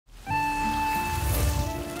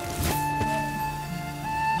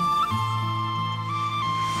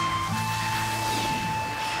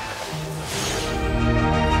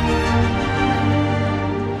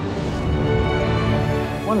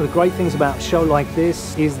great things about a show like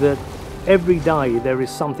this is that every day there is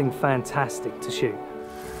something fantastic to shoot.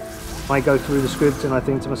 I go through the script and I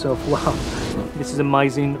think to myself, wow, this is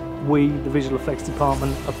amazing. We, the visual effects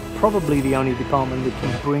department, are probably the only department that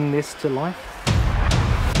can bring this to life.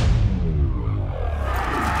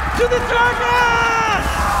 To the dragon!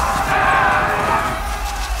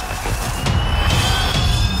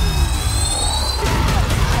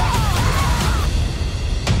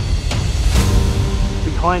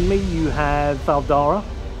 Behind me you have Valdara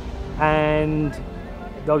and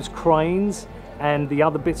those cranes and the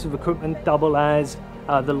other bits of equipment double as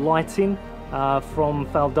the lighting from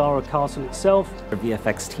Valdara Castle itself. Our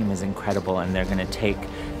VFX team is incredible, and they're going to take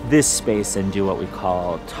this space and do what we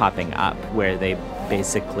call topping up, where they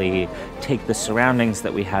basically take the surroundings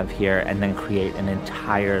that we have here and then create an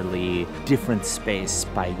entirely different space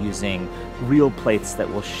by using real plates that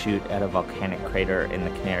will shoot at a volcanic crater in the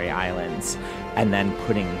Canary Islands, and then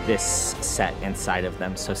putting this set inside of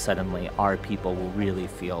them, so suddenly our people will really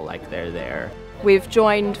feel like they're there. We've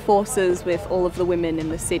joined forces with all of the women in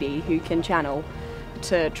the city who can channel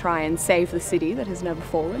to try and save the city that has never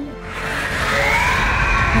fallen.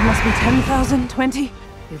 There must be 10,000, 20.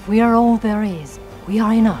 If we are all there is, we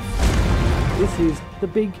are enough. This is the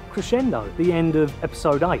big crescendo, the end of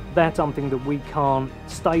episode 8. That's something that we can't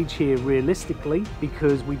stage here realistically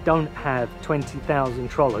because we don't have 20,000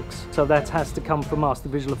 Trollocs. So that has to come from us, the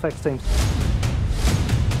visual effects team.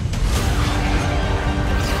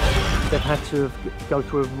 They've had to go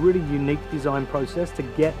through a really unique design process to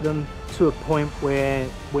get them to a point where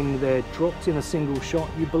when they're dropped in a single shot,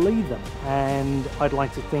 you believe them. And I'd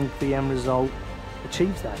like to think the end result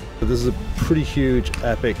achieves that. This is a pretty huge,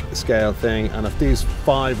 epic scale thing, and if these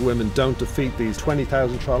 5 women don't defeat these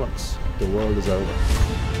 20,000 Trollocs, the world is over.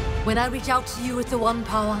 When I reach out to you with the one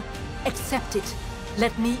power, accept it.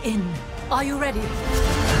 Let me in. Are you ready?